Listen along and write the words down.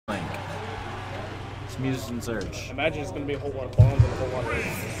It's Muse and Zurge. Imagine it's going to be a whole lot of bombs and a whole lot of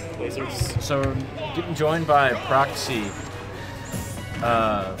lasers. So, getting joined by Proxy.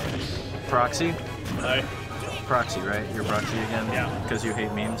 Proxy? Hi. Proxy, right? You're Proxy again? Yeah. Because you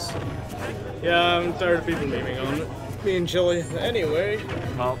hate memes? Yeah, I'm tired of people memeing on it. Being chilly. Anyway.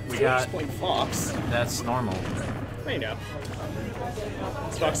 Well, we Zurge's got... playing Fox. That's normal. I know.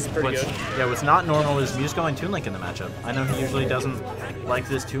 This Fox is pretty good. Yeah, what's not normal is Muse going Toon Link in the matchup. I know he usually doesn't like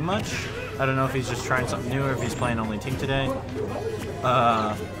this too much. I don't know if he's just trying something new or if he's playing only Tink today.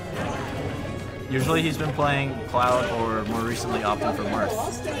 Usually he's been playing Cloud or more recently opting for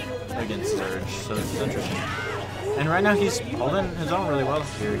Marth against Zurge, so it's interesting. And right now he's holding his own really well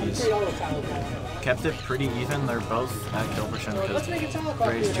here. He's kept it pretty even. They're both at kill percent because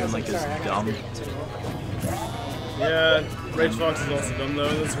Rage Toon Link is dumb. Yeah, Rage Fox is also dumb though.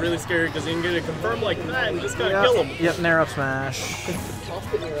 It's really scary because you can get it confirmed like that and just gotta kill him. Yep, Nair up smash.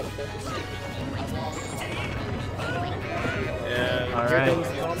 Yeah. Alright.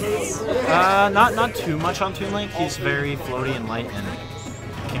 Not too much on Toon Link. He's very floaty and light and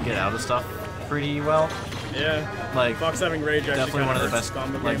can get out of stuff pretty well. Yeah. Like Fox having Rage actually definitely one of the best,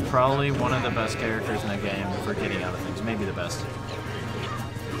 like game. probably one of the best characters in the game for getting out of things. Maybe the best.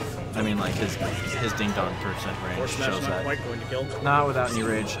 I mean, like his ding dong percent range shows that. Quite going to kill. Not without any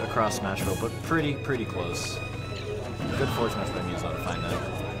rage across Smashville, but pretty close. Good force smash by Muse to find that.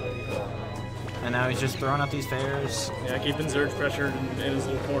 And now he's just throwing out these fairs. Yeah, keeping Zurge pressured in his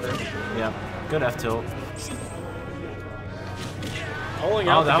little corner. Yep. Good F tilt. Calling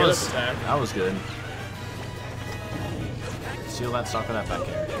out that the was attack. That was good. Seal that stock with that back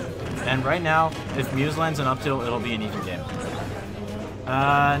air. And right now, if Muse lands an up tilt, it'll be an even game.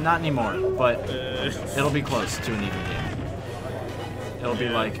 Not anymore, but it'll be close to an even game. It'll be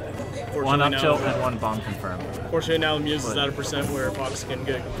like one up tilt and one bomb confirmed. Fortunately now Muse is at a percent where Fox can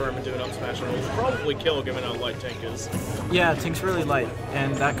get confirmed and do an up smash and will probably kill given how light Tink is. Yeah, Tink's really light,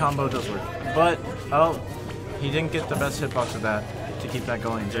 and that combo does work. But, oh, he didn't get the best hitbox of that to keep that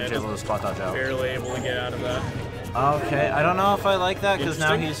going. Zurge able to spot dodge out. Barely able to get out of that. Okay, I don't know if I like that because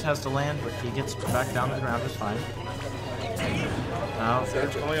now he has to land, but he gets back down to the ground just fine. Oh.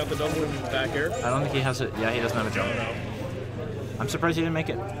 Zurge calling out the double back air. I don't think he has it. Yeah, he doesn't have a jump. I'm surprised he didn't make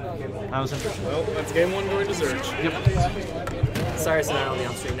it. That was interesting. Well, that's game one going to Zurge. Yep. Sorry, so I'll be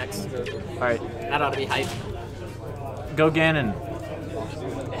on stream next. Alright. That ought to be hype. Go Ganon.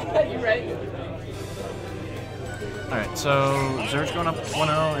 You ready? Alright, so Zurge going up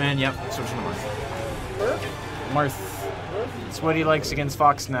 1-0, and yep, switching to Marth. Marth. It's what he likes against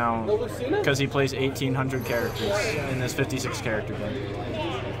Fox now, because he plays 1,800 characters in this 56 character game.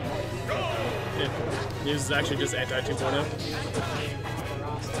 Yeah. Muse is actually just anti 2.0.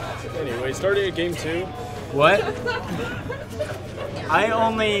 Anyway, starting at game 2. What? I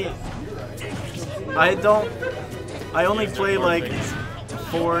only play like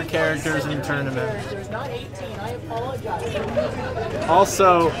 4 characters in tournament.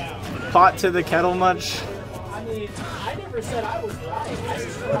 Also, pot to the kettle much? I mean, I never said I was right. I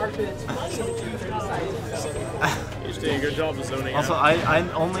just remarked that it's funny. He's doing a good job of zoning Also, out. I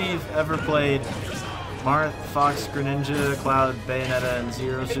only ever played Marth, Fox, Greninja, Cloud, Bayonetta, and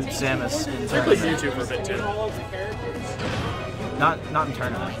Zero Suit Samus in I played tournament. Mewtwo for a bit too. Not in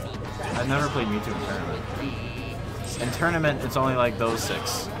tournament. I've never played Mewtwo in tournament. In tournament, it's only like those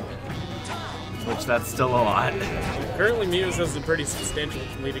 6. Which that's still a lot. Currently Muse has a pretty substantial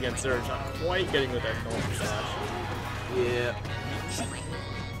lead against Zurge, not quite getting with that golden slash. Yeah.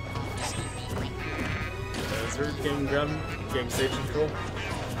 Zurge getting stage control.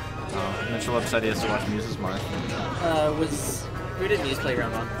 Mitchell upset he has to watch Muse's Marth. Who did Muse play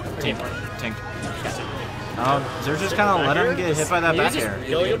around on? Tink. Zurge just kind of let him get hit by that back air. He was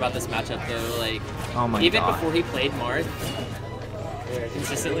really good about this matchup though. Like, Oh my even god. before he played Marth,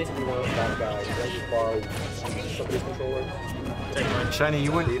 consistently. Shiny,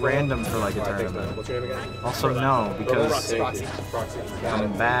 you went random for like a tournament. What's your name again? Also no, because Proxy.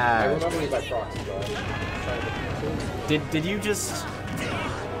 I'm bad. I remember you by Proxy, but Did you just...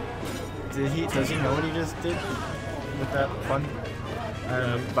 does he know what he just did? With that fun?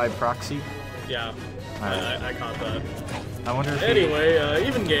 By proxy? Yeah, Alright. I caught that. I wonder if Anyway,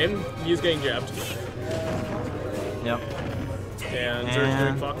 even game, Muse getting jabbed. Yep. And Zurge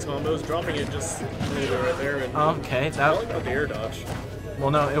doing Fox combos, dropping it just right there. And Okay, I that... like the air dodge. Well,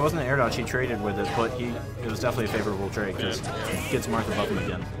 no, it wasn't an air dodge. He traded with it, but it was definitely a favorable trade because it gets Marth above him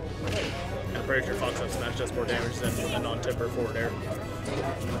again. I'm pretty sure Fox up smash does more damage than a non-tipper forward air.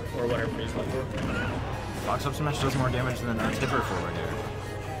 Or whatever Muse went for. Fox up smash does more damage than a tipper forward air.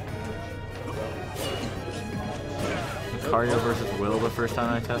 Lucario versus Will the first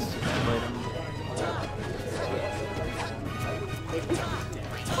time I played him.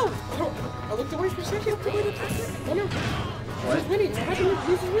 I looked away for a second. Oh no. Who's winning? Muse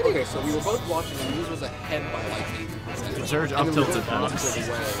is winning. Okay, so we were both watching and Muse was ahead by like 8%. Zurge up tilted them.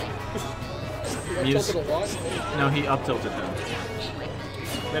 Muse. No, he up tilted them.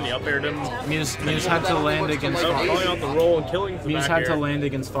 Then he up aired him. Muse had to land against Calling Fox. out the roll and killing the Muse back had to air. land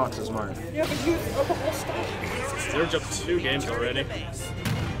against Fox's Marth. Yeah, but Muse up the whole stock. Zurge up 2 games already.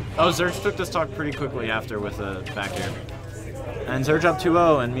 Oh, Zurge took the stock pretty quickly after with a back air. And Zurge up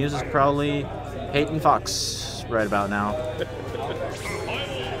 2-0, and Muse is probably hating Fox right about now.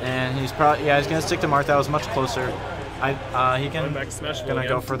 And he's probably, yeah, he's gonna stick to Marth. That was much closer. He can Back to smash gonna again.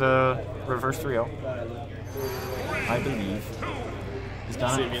 go for the reverse 3-0. I believe. He's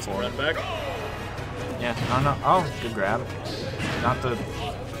done See it if Muse can before. run back. Yeah, no. Oh, good grab. Not the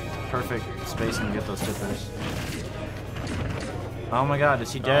perfect spacing to get those tippers. Oh my god,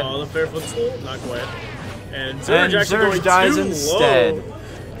 is he dead? Oh, the barefoot school? Not quite. And Zurge actually Zurge going dies too instead. low.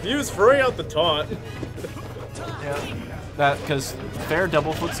 Muse throwing out the taunt. Yeah. That, because fair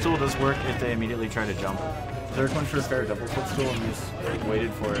double footstool does work if they immediately try to jump. Zurge went for a fair double footstool and Muse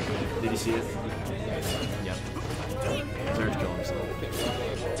waited for it. Did you see it? Yep. Zurge killed himself.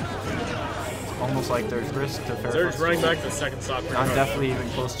 It's almost like there's risk to fair Zurge footstool. running back to the second stock. Not definitely even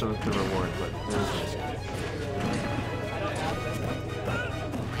close to the reward, but there's risk.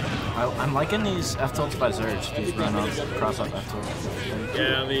 I'm liking these F tilts by Zurge, these run up, cross up F tilts.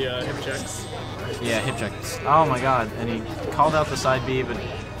 Yeah, the hip checks. Yeah, hip checks. Oh my god, and he called out the side B, but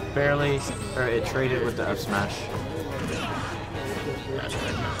barely, or it traded with the F smash. Not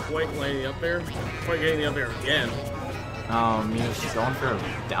quite landing up there. Quite getting the up air again. Muse going for a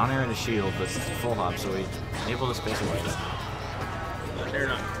down air and a shield, but full hop, so he's able to space away. They're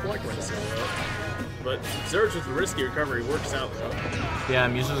not quite going to see though. But Zurge with the risky recovery works out though. Yeah,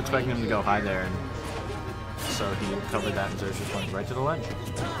 Muse was expecting him to go high there, and so he covered that, and Zurge just went right to the ledge.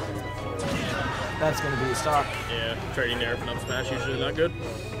 That's going to be a stock. Yeah, trading there for an up smash usually not good.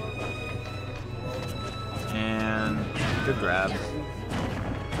 And good grab.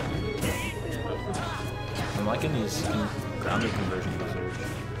 I'm liking these grounded conversions of Zurge.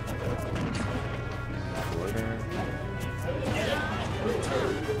 Forward air.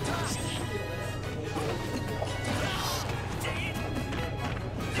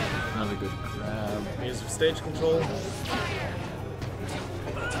 Another good grab. Muse with stage control.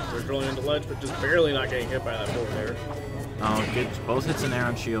 They're drilling into ledge, but just barely not getting hit by that forward air. Oh, good. Both hits in air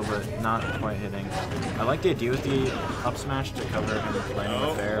on shield, but not quite hitting. I like the idea with the up smash to cover him landing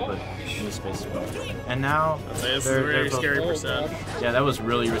with fair, but he spaces well. And now I'd say this is a they're very both- scary percent. Yeah, that was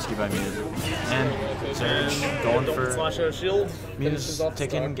really risky by Muse. And Zurge And going double for slash out of shield. Muse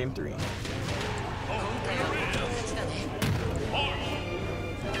taking game 3.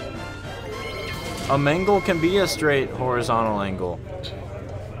 A mangle can be a straight horizontal angle,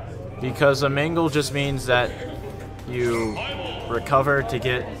 because a mangle just means that you recover to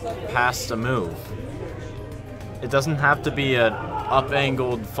get past a move. It doesn't have to be an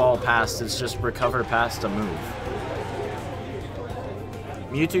up-angled fall past, it's just recover past a move.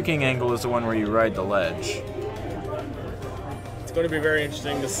 Mewtwo King angle is the one where you ride the ledge. It's going to be very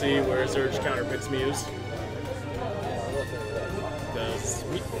interesting to see where Zurge counterpicks Muse. Because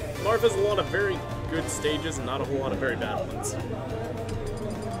Marth has a lot of very good stages and not a whole lot of very bad ones.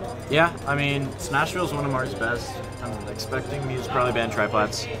 Yeah, I mean, Smashville is one of Marth's best. I'm expecting Muse probably ban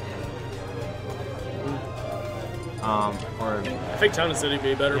triplats. Or I think Town and City would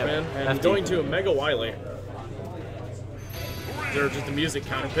be a better Yep. ban. And FD. going to a Mega Wily. Zurge with the music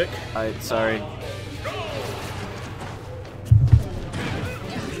counterpick. sorry.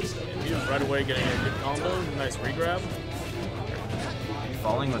 Muse right away getting a good combo. Nice regrab.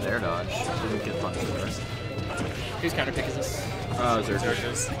 Falling with air dodge. Didn't get punished for it. Whose counterpick is this? Zurge.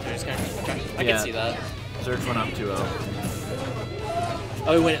 Zurge's. Whose counterpick? Okay. I Yeah. can see that. Zurge went up 2-0.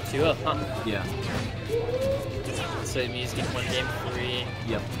 Oh, we went at 2-0, huh? Yeah. So Muse gets 1 game 3.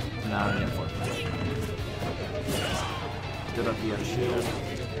 Yep. Now I'm game 4. Good up the other shield.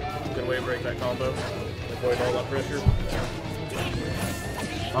 Good way to break that combo. Avoid all that pressure.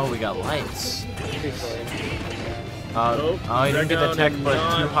 Oh, we got lights. Oh, he didn't get the down tech, and but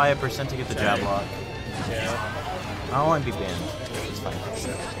not too high a percent to get the jab tag. lock. Yeah. I don't want to be banned. It's fine.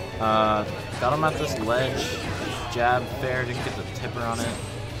 Got him at this ledge. Jab fair, didn't get the tipper on it.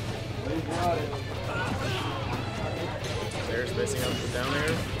 They're spacing out the down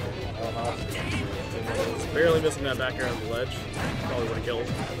air. Barely missing that back air on the ledge. Probably would have killed.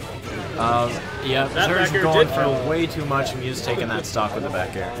 Yeah, That Zurge back air going did for kill. way too much. Muse taking that stock with the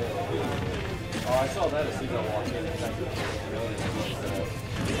back air.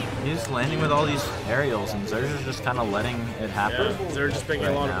 Muse landing with all these aerials, and Zurge is just kind of letting it happen. Yeah, they're just picking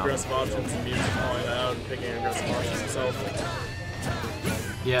right a lot now. of aggressive options, and Muse is calling that out and picking aggressive options himself.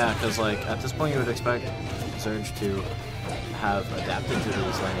 Yeah, because like at this point you would expect Zurge to have adapted to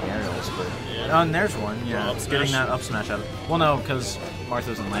these landing aerials, but oh, and there's one. Yeah, Up it's smash. getting that up smash out of. Well, no, because Marth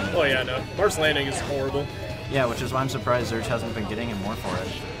isn't landing. Oh yeah, no. Marth's landing is horrible. Yeah, which is why I'm surprised Zurge hasn't been getting him more for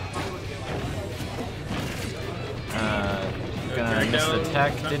it. Gonna Drag miss the down.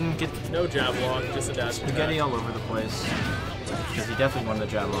 tech. Didn't get No jab block, just a dash spaghetti attack. all over the place. Because he definitely wanted the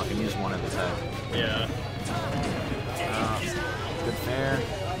jab lock and used one of the tech. Yeah. Good fair.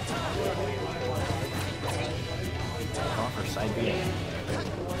 Call for side B.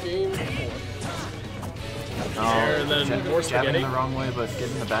 Fair, and then more jabbing spaghetti. the wrong way, but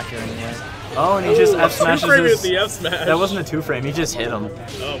getting the back air anyway. Oh, and he just F smashes two-frame his. with the F smash. That wasn't a 2-frame. He just hit him.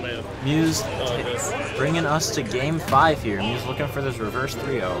 Oh man. Muse Oh, this. bringing us to game 5 here. Muse looking for this reverse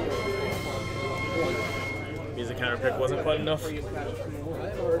 3-0. Music counter pick wasn't quite enough.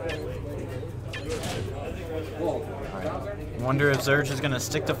 Wonder if Zurge is going to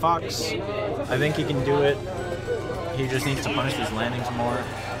stick to Fox. I think he can do it. He just needs to punish these landings more.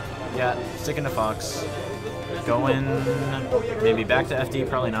 Yeah, sticking to Fox. Going maybe back to FD,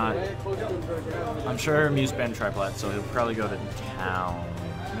 probably not. I'm sure Muse banned Triplat, so he'll probably go to town,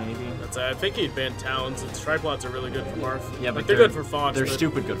 maybe. I think he'd ban Towns. Triplats are really good for Marth. Yeah, but like, they're good for Fox. They're but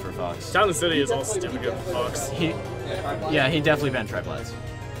stupid good for Fox. Town and City is also stupid good for Fox. Yeah, he definitely banned Triplats.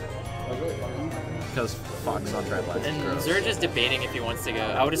 Because Fox on Triplats. And is gross. Zurge is debating if he wants to go.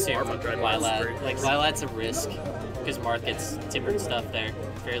 I would assume Marth on Triplats is Lilat. great. Like, Lilat's a risk because Marth gets timbered stuff there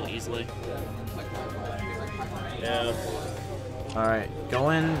fairly easily. Yeah. Alright,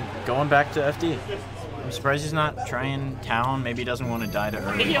 going back to FD. I'm surprised he's not trying town. Maybe he doesn't want to die to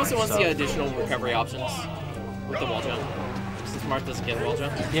early. I think he also wants stuff. the additional recovery options with the wall jump. Since Marth doesn't get a wall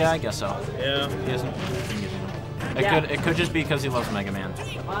jump. Yeah, I guess so. Yeah. He isn't. It could just be because he loves Mega Man.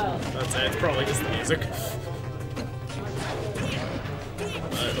 That's it. It's probably just the music.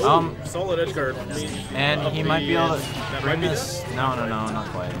 Solid edge guard. And he might be able to That bring might be this. No, not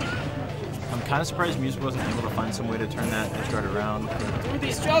quite. I'm kind of surprised Muse wasn't able to find some way to turn that edge guard around. Through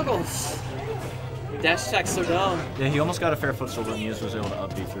these struggles. Dash attack's so dumb. Yeah, he almost got a fair footstool, but Muse was able to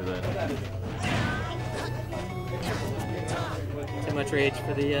up B through that. Too much rage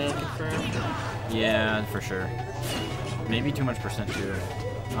for the confirm. Yeah, for sure. Maybe too much percent too.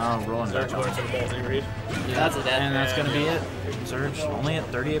 Oh, rolling back Zurge up. going for the ballsy read. That's a death. And that's gonna be it. Zurge only at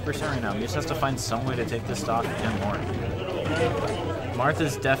 38% right now. Muse has to find some way to take this stock and more. Marth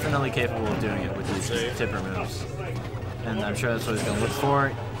is definitely capable of doing it with these tipper moves. And I'm sure that's what he's gonna look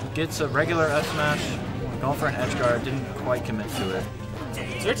for. Gets a regular F smash, going for an edge guard, didn't quite commit to it.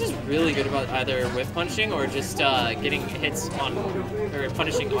 Zurge is really good about either whiff punching or just getting hits on, or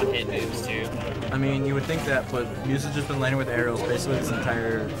punishing on hit moves too. I mean, you would think that, but Muse has just been landing with aerials basically this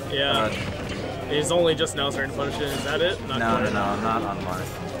entire. Yeah. He's only just now starting to punish it. Is that it? Not No, quite. not on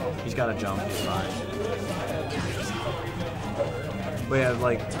Marth. He's got to jump. He's fine. But yeah,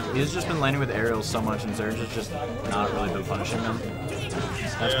 like he's just been landing with aerials so much, and Zurge has just not really been punishing them.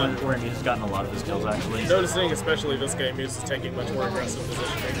 That's where Muse has gotten a lot of his kills actually. Noticing, especially this game, Muse is taking much more aggressive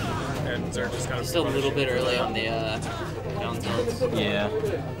positioning, and Zurge is kind of Still a little bit early on the down tilts.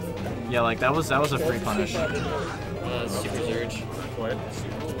 Yeah, like that was a free punish. Super Zurge. What?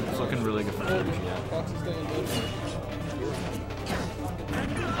 It's looking really good for Zurge.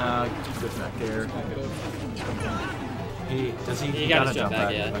 Yeah. Good back there. He got gotta his jump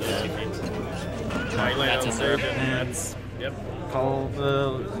back, yeah. Okay. Right, land That's on in Zurge, there. and that's, yep. Call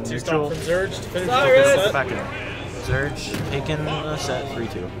the Two neutral. stop from Zurge to finish Focus the set. back in. Zurge taking the set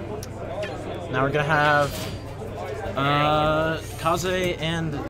 3-2. Now we're gonna have Kaze and